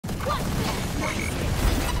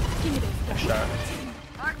Shot.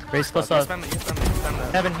 Race close up.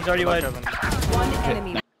 Heaven, he's already wide. One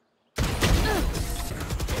enemy.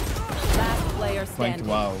 Last player standing.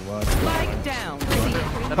 Wow, what? Spike down.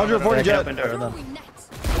 140 Jett.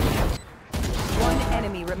 One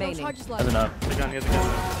enemy remaining. Has enough. He has a gun.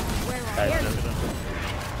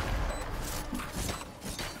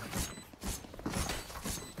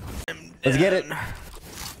 Let's get it.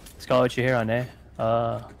 Let's call what you hear on A.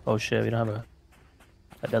 Oh shit, we don't have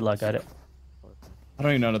a deadlock. Got it. I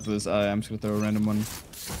don't even know how to do this. I'm just gonna throw a random one.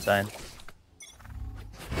 Sign.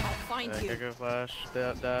 Go flash,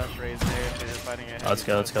 dash, raise nade, they're fighting it. Let's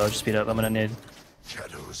go, let's go. Just speed up. I'm gonna need.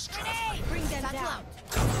 Shadows Hey, bring them down.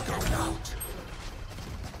 out.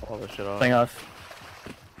 All this shit off. Playing off.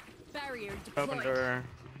 Barrier Open door.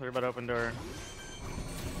 They're about to open door.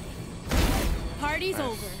 Party's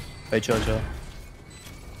over. Wait, chill, chill.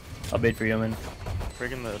 I'll bait for you, man.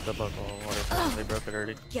 Freaking the buckle water. They broke it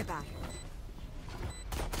already. Get back.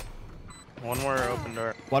 One more open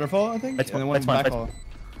door. Waterfall, I think? That's and then one, one that's back hall.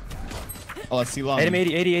 Oh, let's see long. 80,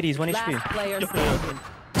 80, 80, 80. He's 1 Last HP. player standing.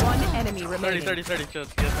 One enemy 30, remaining. 30, 30.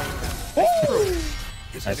 Just, yes,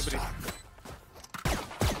 Nice.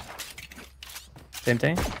 Same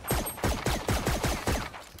thing.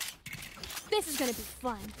 This is gonna be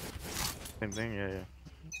fun. Same thing, yeah.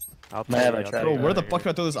 I'll Might have a try. Bro, where the fuck do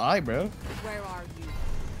I throw this eye, bro? Where are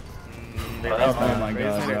you? They Oh raised Oh my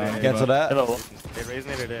god, bro. Cancel that. Hello. They raised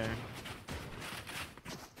nade there.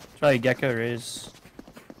 Probably Gecko raise.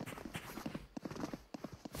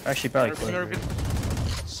 Actually, probably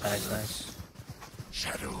Cloudburst. Nice, nice.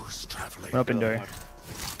 Shadows traveling. An open door.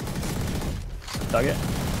 Dug it.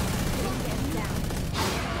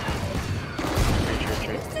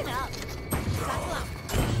 Listen up.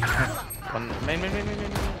 One, main.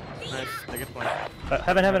 Nice, they get point.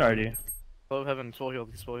 Heaven already. Low heaven, he's full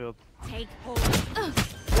healed, Take hold.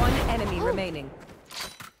 One enemy remaining.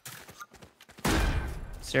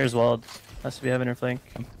 Stairs walled. Has to be heaven or flank.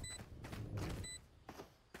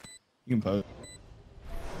 You can pose.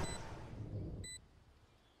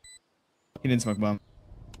 He didn't smoke bomb.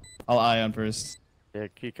 I'll eye on first. Yeah,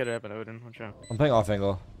 he could have an Odin, watch out. I'm playing off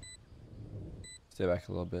angle. Stay back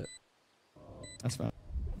a little bit. That's fine.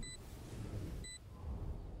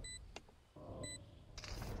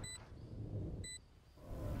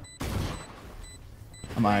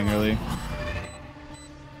 I'm eyeing early.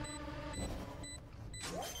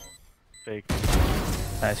 Fake.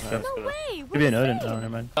 Nice, go. No way. Could be an Odin. Oh, never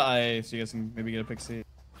mind. Eye, so you guys can maybe get a pick C.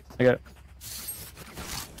 I got it.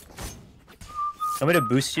 Want me to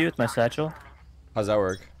boost you with my satchel? How's that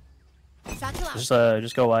work?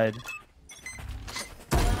 Just go wide.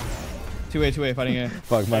 2A, fighting A.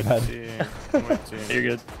 Fuck, my bad. You're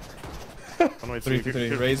good. 3,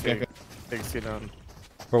 raise, back up. Take C down.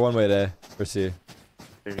 For one way day. For C.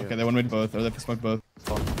 Okay, they one way both, or they smoke both.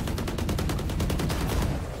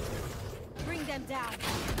 Bring them down.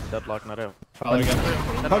 Deadlock, not out. Follow again.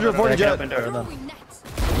 140 Jett.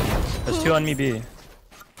 There's 2 on me B.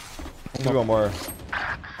 Maybe one more.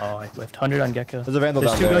 Oh, I whiffed 100 on Gecko. There's a vandal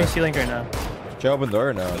There's down 2 there. going C-Link right now. Should I open door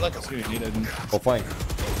or no? Like a suit needed. Full flank.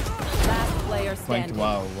 Last player Flanked, standing.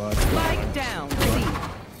 wow, what? Spike down. C.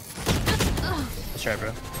 Let's try,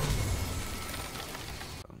 bro.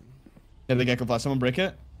 Yeah, the Gecko flash. Someone break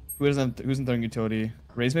it? Who's in throwing utility?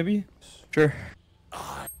 Raise maybe? Sure.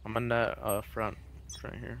 I'm on that front. It's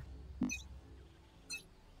right here.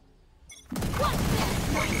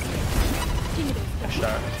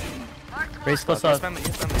 Shot. Race close up.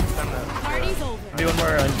 Party's over. Do one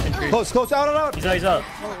more entry. Close, out. He's out.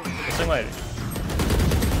 Same way.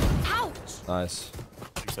 Ouch. Nice.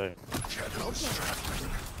 So,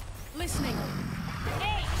 Listening.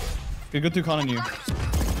 Good, go through con on you.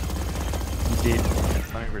 Deep.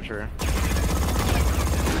 not for sure.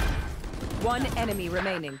 One enemy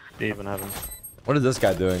remaining. Deep. Heaven. What is this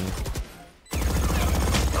guy doing?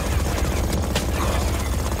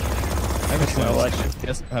 I have a Wanna watch?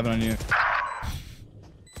 Yes, I have it on you.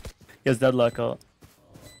 He has deadlock out.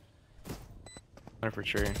 Not for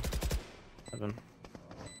sure. Heaven.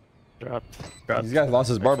 Drop. These guys lost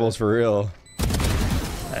his marbles for real.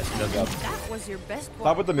 Nice, he does that. That was your best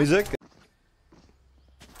Stop with the music.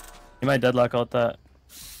 He might deadlock out that.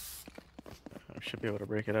 I should be able to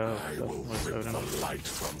break it out.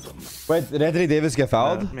 Wait, did Anthony Davis get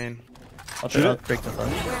fouled? I mean, I'll try to break the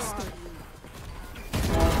flash.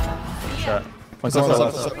 Shot. One close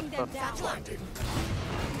left. Bring them down.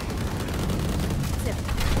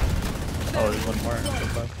 Oh, there's one more.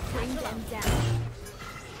 Bring them down.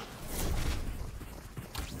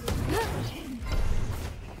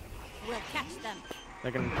 We'll catch them. I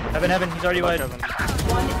can. Heaven, he's already wide. Heaven.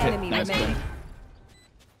 One enemy Nice remaining.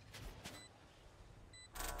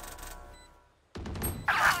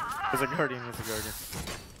 has a guardian. He has a guardian.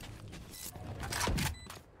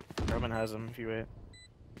 Roman has him if you wait.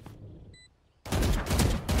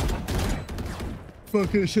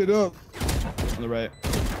 Fucking shit up. On the right.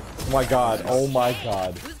 Oh my god. Oh my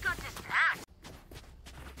god.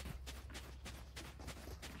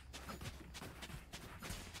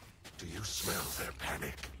 Do you smell their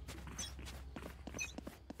panic?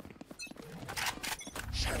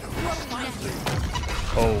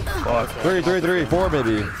 Oh, fuck. 3, 3, 3, 4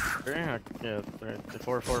 maybe. Yeah,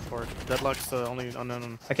 4. Deadlock's the only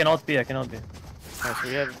unknown. I can ult B, I can ult B. Nice,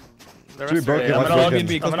 we have. The Dude, rest broken. are I'm Let's gonna break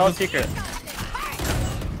ult him. I'm gonna ult secret.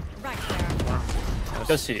 Right there.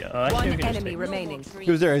 Go see. I think One we can just enemy take- remaining.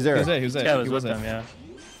 He was there. He's there. Who's there? Who's there? Yeah, I was Who with it? them, yeah.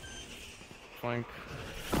 flank.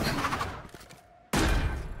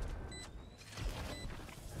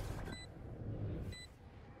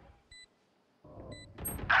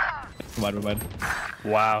 Wide, wide.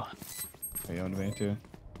 Wow. Oh, you on me too.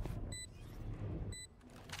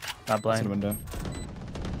 Not In the blind. window.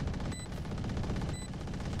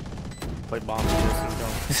 Play bomb.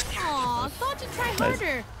 Just go. Aw, thought you'd try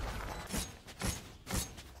harder.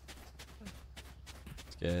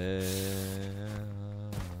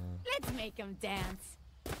 Let's make him dance.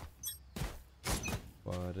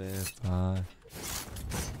 What if I...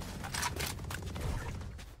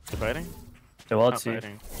 They're fighting? So ult Not C.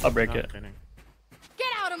 fighting. I'll break Not it. fighting. Get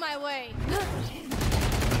out of my way.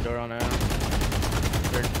 Door on out.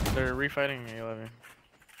 They're refighting me, 11.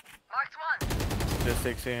 Just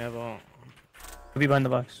 16, I won't. I'll be behind the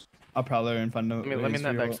box. I'll probably in front of. Let me in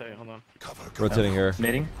that backside, hold on. Cover Rotating here.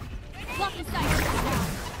 Nading? Block in sight.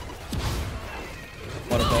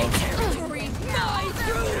 Waterfall. Territory. Nice.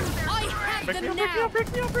 I have them now.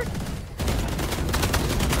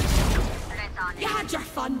 You had your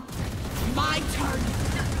fun. My turn.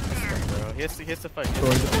 Bro, he has to fight. Door,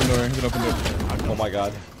 open door. He's an open door. Oh my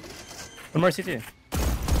god. One more CT.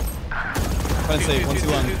 One safe. 1 2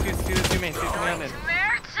 1. Two main, two main.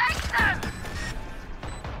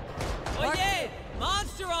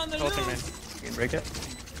 Ultimate main. You can break it.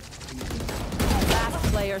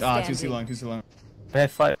 Last player Ah, standing. 2 long. 2 long. I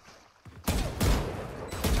have 5.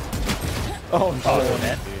 Oh Oh,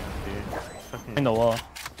 man. In the wall.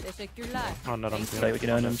 Oh, no, I'm Like, we can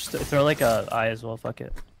own him. Just throw like a eye as well, fuck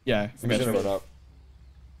it. Yeah. I'm gonna run up.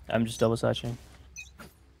 I'm just double satching.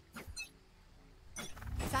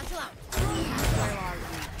 Satchel out.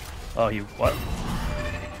 Where are you? Oh, you what?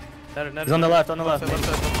 Net, He's on the left, on the left. Left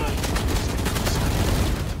side.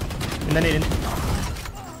 And then he didn't.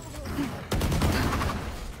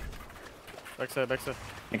 Backside.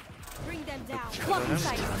 Bring them down. Block in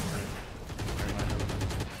sight.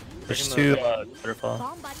 There's 2 waterfall.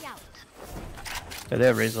 Bomb buddy out. Yeah, they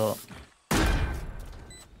have raise ult.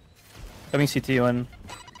 Coming CT one.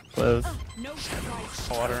 Close. No surprise.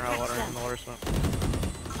 Water in the water smoke.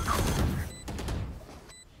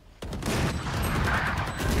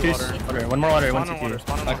 Two water. One more water, one Spawn on water, CT.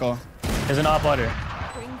 spawn on Back water. all. There's an op water.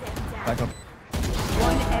 Bring them down. Back up.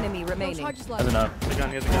 One enemy No remaining. charges There's left. an op. He has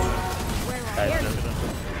a gun. Where are Guys, you?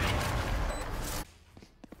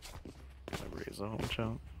 Raise the whole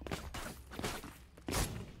shot.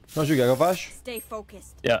 Don't you go flash? Stay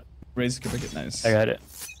focused. Yeah, Raise could pick it. Nice. I got it.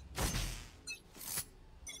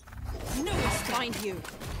 No one's find you.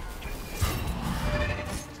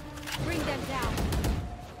 Bring them down.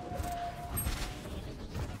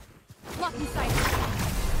 Block in sight.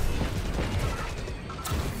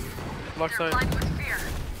 Block side.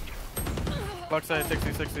 Block side,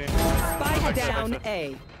 60. Spike down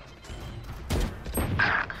A.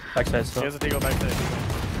 Backside He still. has a deagle backside.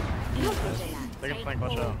 They can flank,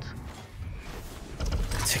 watch out.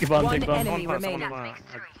 Take a bomb, One take a bomb. enemy Someone remaining. plant.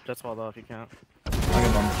 Jet's walled off, you can't. I'll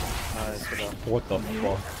get bomb. Nice, good job. What the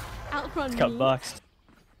fuck? Outrun Got me. boxed.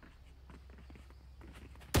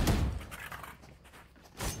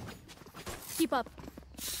 Keep up.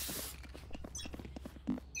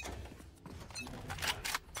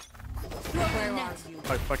 Where are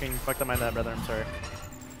you? Fuck the mind that, brother, I'm sorry.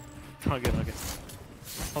 Oh, good.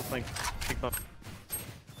 Hold flank. Keep up.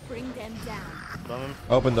 Bring them down. Bomb him.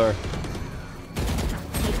 Open door.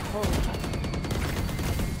 Take hold.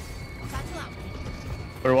 Satchel out.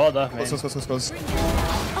 We're walled off, man. Close.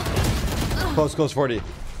 Close 40.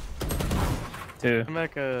 2. Come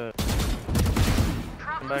back,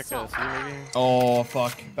 C maybe? Oh,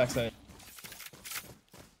 fuck. Backside.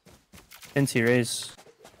 Into raise.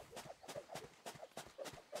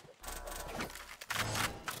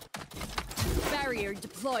 Barrier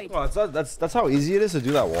deployed. Oh, that's how easy it is to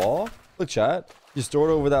do that wall. Look, chat. You store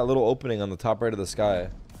it over that little opening on the top right of the sky.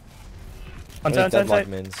 On Deadlock side.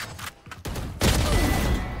 mins.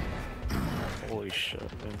 Holy shit,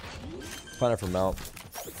 dude. Find it from Mount.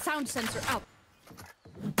 Sound sensor out.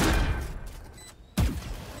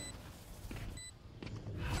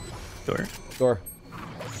 Door. Door.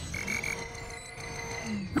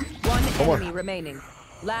 One more. enemy remaining.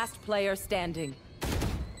 Last player standing.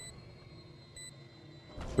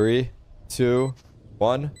 3, 2,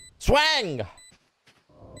 1. Swang!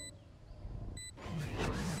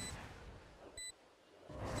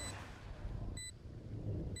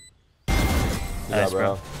 Nice,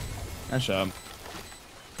 bro. Nice job.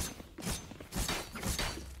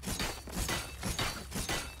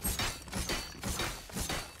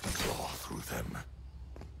 Claw through them.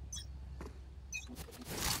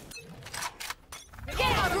 Get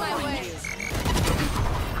out of my way.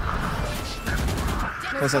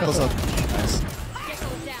 Close up, close up. Nice. Get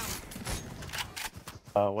those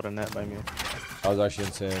down. What a net by me. That was actually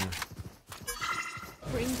insane.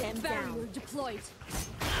 Bring them down. Deployed.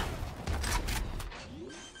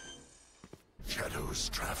 Shadows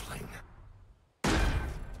traveling.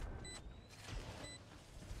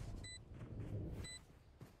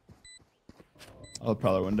 I'll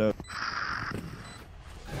prowler window.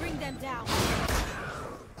 Bring them down.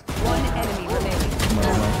 One enemy remaining.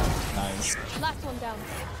 Nice. Last one down.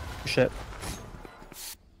 Shit.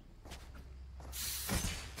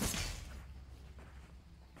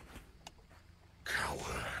 Cower.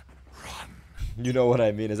 Run. You know what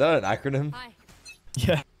I mean? Is that an acronym? Hi.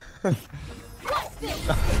 Yeah. What's this?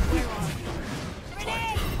 Where are you?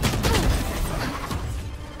 Grenade!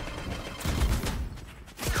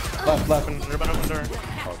 Left. Open door.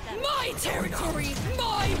 My territory,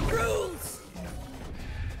 my rules.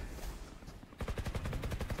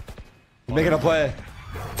 He's making a play.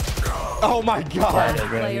 Oh my god. Had it,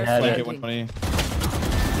 bro. You Player had Flank it. it 120.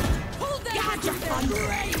 Hold them. You had your fun.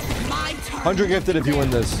 My turn. 100 gifted if you win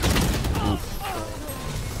this.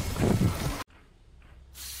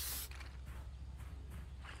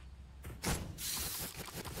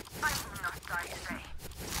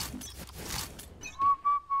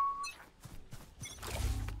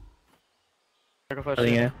 Sacrifice I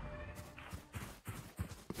think, shit. yeah.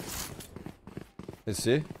 Is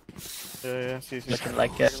he? Yeah. See. Looking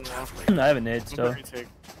like it. I have a nade still.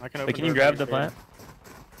 I can open Wait, can you door grab for the plant?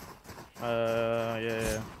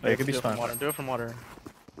 Yeah. Wait, it could be Do it from spawn. water. Do it from water.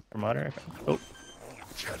 From water? Oh,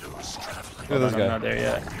 Shadows traveling. Look at this I'm guy. not there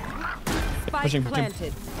yet. Spike Pushing.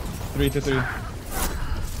 planted. 3 to 3.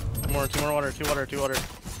 Two more water. Two water.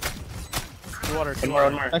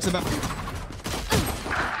 One more. Next about.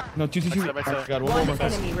 No, 2 to 2. Back side. God, One more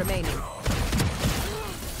fast. enemy remaining.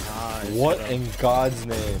 What in God's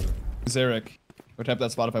name? Zarek. Go tap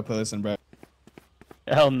that Spotify playlist and bro.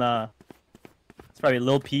 Hell nah. It's probably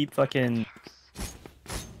Lil Peep fucking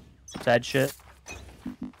sad shit.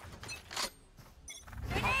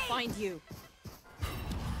 I'll find you.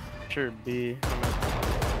 Sure, B.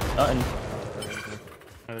 Nothing.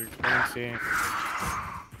 Another 20.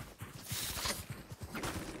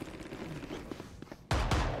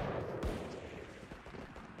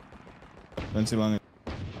 Been too long.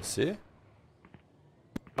 See?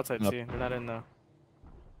 Outside Nope. C. They're not in though.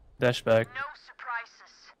 Dash back.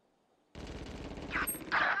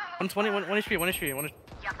 120. 1 HP. 1 HP. 1 HP.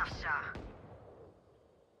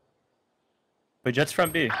 Wait, Jett's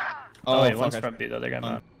from B. Oh, wait, one's from B though. They got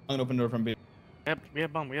I'm mount. gonna open door from B. Yep. We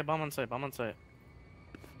have bomb. We have bomb on site. Bomb on site.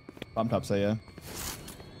 Bomb top say yeah.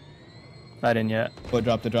 Not in yet. Oh, it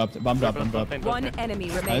dropped. Bomb dropped. One enemy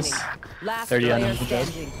remaining. Nice. Last 30 on player him.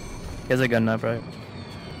 standing. He has a gun up, right?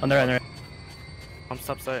 On the right. Bomb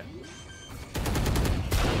stop site.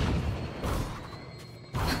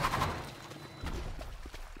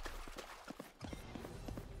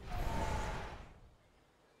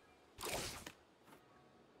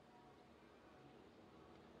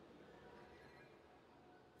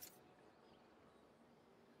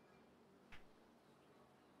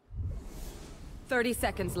 Thirty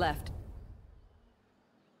seconds left.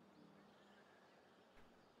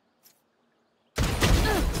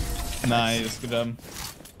 Nice, good job.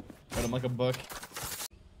 Got him like a book.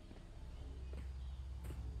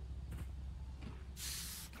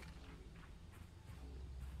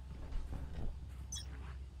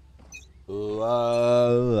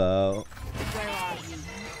 Low. Where are you?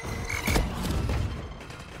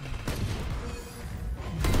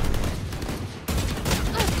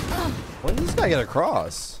 When did this guy get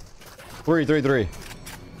across? 3. 2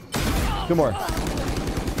 more.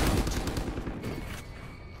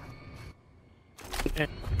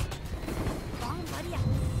 Bomb buddy.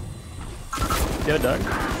 Yo, Doug.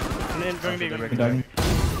 And then going B. Good done.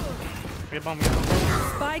 We have bomb. We have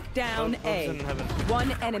bomb. Spike down Both A. in heaven.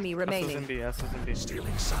 One enemy S is in remaining. B. S is in B.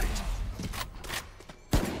 Stealing sight.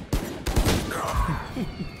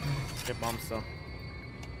 Get bomb still.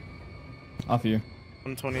 Off you.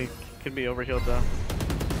 120 could be overhealed though.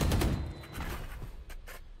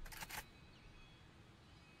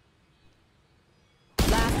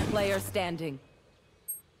 Last player standing.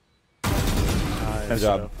 Good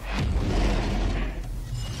job.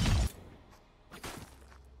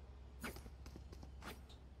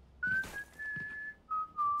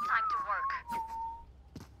 Time to work.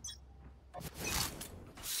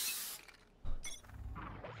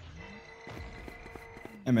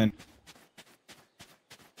 I'm in.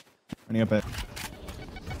 Running up it.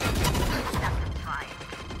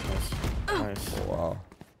 Nice. Oh, wow.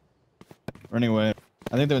 Running away.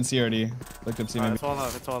 I think they're in C already. Looked up C maybe. It's all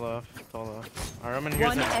off. It's all off. It's all off. Alright, I'm in here.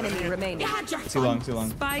 One enemy remaining. Too long, too long.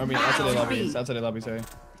 Spike I mean, outside the down lobby. B. It's outside the lobby, sorry.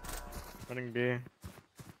 Running B.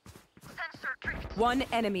 One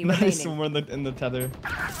enemy Nice, remaining. somewhere in the tether.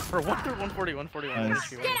 For 140, 140, Nice.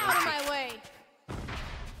 Get out of my way.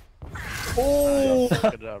 Oh!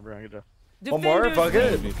 Good job, bro. Good job. One more, Defenders fuck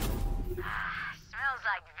it. win.